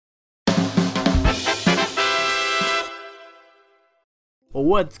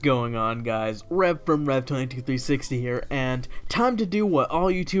What's going on, guys? Rev from Rev22360 here, and time to do what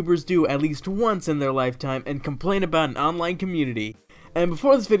all YouTubers do at least once in their lifetime and complain about an online community. And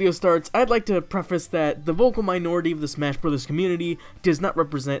before this video starts, I'd like to preface that the vocal minority of the Smash Bros. Community does not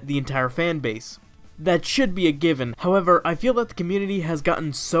represent the entire fan base. That should be a given. However, I feel that the community has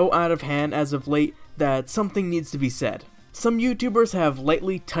gotten so out of hand as of late that something needs to be said. Some YouTubers have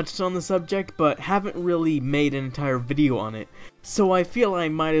lightly touched on the subject, but haven't really made an entire video on it, so I feel I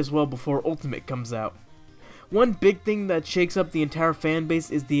might as well before Ultimate comes out. One big thing that shakes up the entire fanbase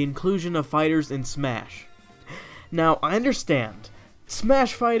is the inclusion of fighters in Smash. Now, I understand.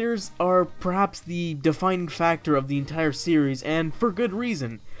 Smash fighters are perhaps the defining factor of the entire series, and for good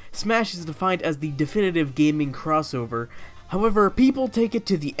reason. Smash is defined as the definitive gaming crossover. However, people take it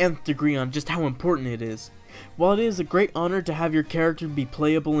to the nth degree on just how important it is. While it is a great honor to have your character be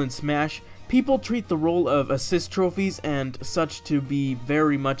playable in Smash, people treat the role of assist trophies and such to be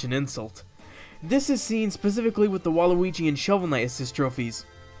very much an insult. This is seen specifically with the Waluigi and Shovel Knight assist trophies.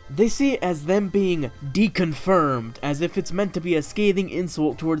 They see it as them being deconfirmed, as if it's meant to be a scathing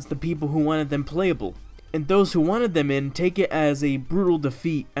insult towards the people who wanted them playable. And those who wanted them in take it as a brutal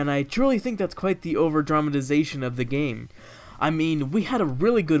defeat, and I truly think that's quite the over-dramatization of the game. I mean, we had a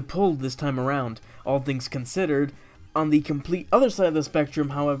really good pull this time around, all things considered. On the complete other side of the spectrum,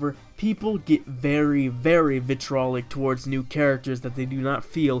 however, people get very vitriolic towards new characters that they do not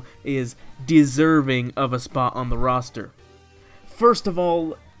feel is deserving of a spot on the roster. First of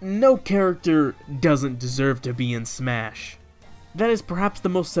all, no character doesn't deserve to be in Smash. That is perhaps the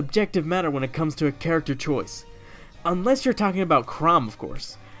most subjective matter when it comes to a character choice. Unless you're talking about Chrom, of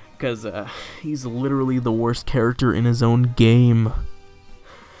course. Because he's literally the worst character in his own game.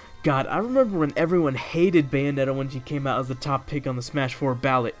 God, I remember when everyone hated Bayonetta when she came out as the top pick on the Smash 4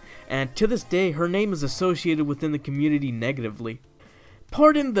 ballot, and to this day her name is associated within the community negatively.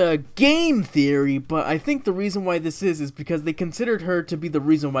 Pardon the game theory, but I think the reason why this is because they considered her to be the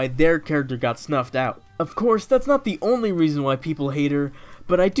reason why their character got snuffed out. Of course, that's not the only reason why people hate her,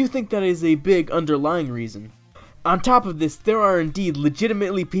 but I do think that is a big underlying reason. On top of this, there are indeed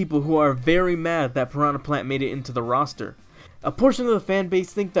legitimately people who are very mad that Piranha Plant made it into the roster. A portion of the fanbase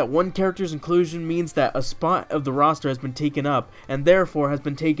think that one character's inclusion means that a spot of the roster has been taken up, and therefore has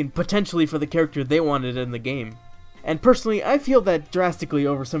been taken potentially for the character they wanted in the game. And personally, I feel that drastically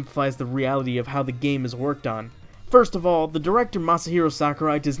oversimplifies the reality of how the game is worked on. First of all, the director Masahiro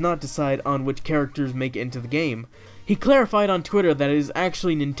Sakurai does not decide on which characters make it into the game. He clarified on Twitter that it is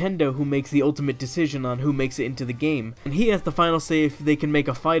actually Nintendo who makes the ultimate decision on who makes it into the game, and he has the final say if they can make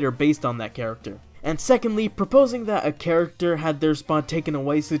a fighter based on that character. And secondly, proposing that a character had their spot taken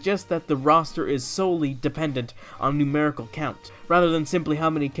away suggests that the roster is solely dependent on numerical count, rather than simply how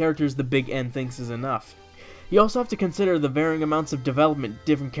many characters the Big N thinks is enough. You also have to consider the varying amounts of development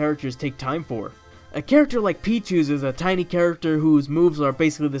different characters take time for. A character like Pichu's is a tiny character whose moves are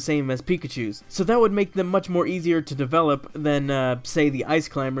basically the same as Pikachu's, so that would make them much more easier to develop than, say, the Ice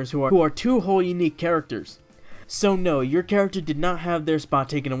Climbers, who are two whole unique characters. So no, your character did not have their spot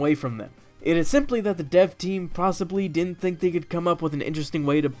taken away from them. It is simply that the dev team possibly didn't think they could come up with an interesting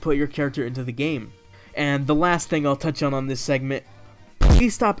way to put your character into the game. And the last thing I'll touch on this segment,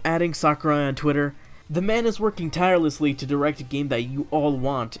 please stop adding Sakurai on Twitter. The man is working tirelessly to direct a game that you all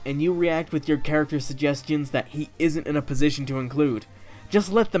want, and you react with your character suggestions that he isn't in a position to include.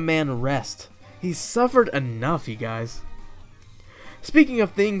 Just let the man rest. He's suffered enough, you guys. Speaking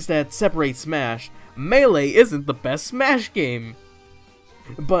of things that separate Smash, Melee isn't the best Smash game.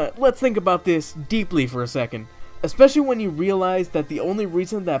 But let's think about this deeply for a second. Especially when you realize that the only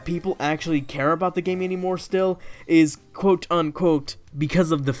reason that people actually care about the game anymore still is quote-unquote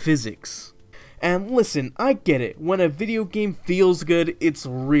because of the physics. And listen, I get it, when a video game feels good, it's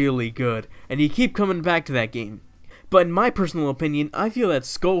really good, and you keep coming back to that game. But in my personal opinion, I feel that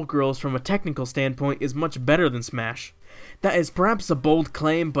Skullgirls from a technical standpoint is much better than Smash. That is perhaps a bold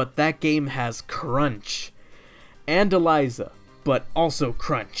claim, but that game has crunch. And Eliza, but also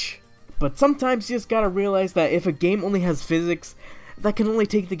crunch. But sometimes you just gotta realize that if a game only has physics, that can only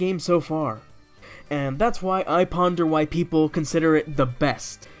take the game so far. And that's why I ponder why people consider it the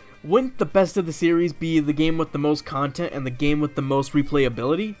best. Wouldn't the best of the series be the game with the most content and the game with the most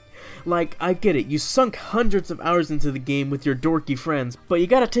replayability? Like, I get it, you sunk hundreds of hours into the game with your dorky friends, but you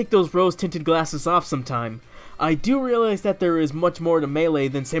gotta take those rose-tinted glasses off sometime. I do realize that there is much more to Melee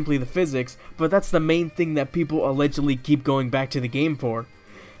than simply the physics, but that's the main thing that people allegedly keep going back to the game for.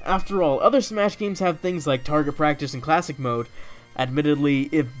 After all, other Smash games have things like target practice and classic mode. Admittedly,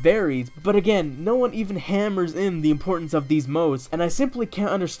 it varies, but again, no one even hammers in the importance of these modes, and I simply can't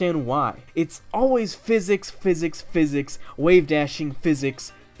understand why. It's always physics, physics, physics, wave dashing,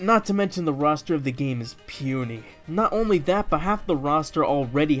 physics, not to mention the roster of the game is puny. Not only that, but half the roster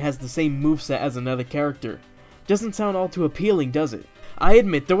already has the same moveset as another character. Doesn't sound all too appealing, does it? I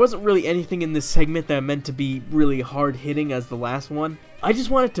admit, there wasn't really anything in this segment that meant to be really hard-hitting as the last one. I just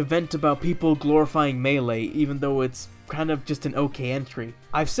wanted to vent about people glorifying Melee, even though it's kind of just an okay entry.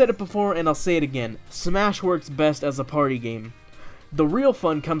 I've said it before and I'll say it again, Smash works best as a party game. The real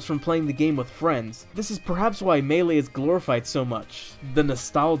fun comes from playing the game with friends. This is perhaps why Melee is glorified so much, the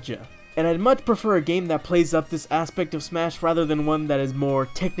nostalgia. And I'd much prefer a game that plays up this aspect of Smash rather than one that is more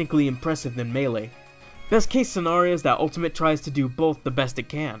technically impressive than Melee. Best case scenario is that Ultimate tries to do both the best it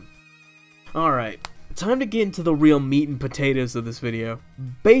can. Alright, time to get into the real meat and potatoes of this video.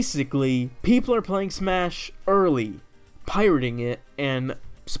 Basically, people are playing Smash early, pirating it, and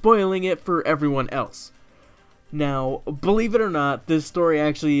spoiling it for everyone else. Now, believe it or not, this story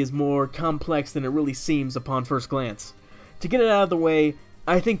actually is more complex than it really seems upon first glance. To get it out of the way,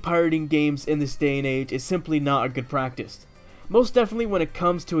 I think pirating games in this day and age is simply not a good practice. Most definitely when it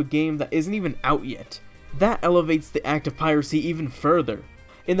comes to a game that isn't even out yet. That elevates the act of piracy even further.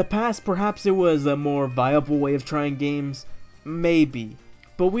 In the past, perhaps it was a more viable way of trying games. Maybe.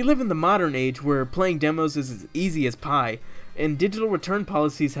 But we live in the modern age where playing demos is as easy as pie, and digital return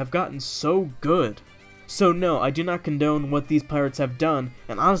policies have gotten so good. So no, I do not condone what these pirates have done,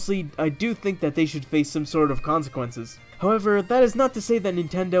 and honestly, I do think that they should face some sort of consequences. However, that is not to say that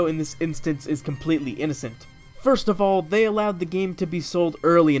Nintendo in this instance is completely innocent. First of all, they allowed the game to be sold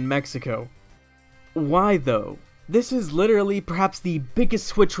early in Mexico. Why though? This is literally perhaps the biggest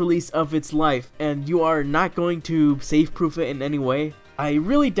Switch release of its life, and you are not going to safe-proof it in any way? I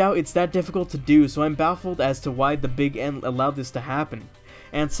really doubt it's that difficult to do, so I'm baffled as to why the Big N allowed this to happen.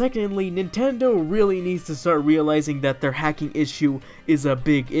 And secondly, Nintendo really needs to start realizing that their hacking issue is a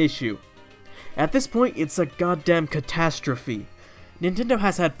big issue. At this point, it's a goddamn catastrophe. Nintendo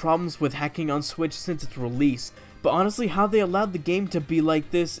has had problems with hacking on Switch since its release, but honestly how they allowed the game to be like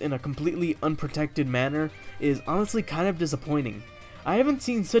this in a completely unprotected manner is honestly kind of disappointing. I haven't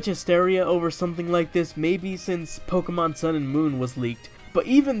seen such hysteria over something like this maybe since Pokemon Sun and Moon was leaked, but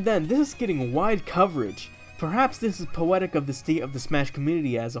even then this is getting wide coverage. Perhaps this is poetic of the state of the Smash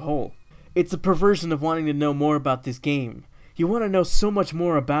community as a whole. It's a perversion of wanting to know more about this game. You want to know so much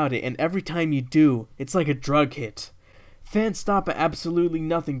more about it, and every time you do, it's like a drug hit. Fans stop at absolutely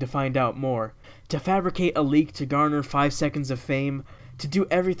nothing to find out more, to fabricate a leak to garner 5 seconds of fame, to do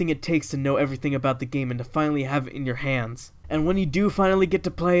everything it takes to know everything about the game and to finally have it in your hands. And when you do finally get to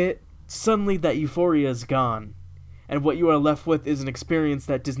play it, suddenly that euphoria is gone. And what you are left with is an experience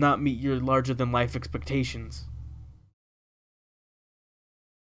that does not meet your larger-than-life expectations.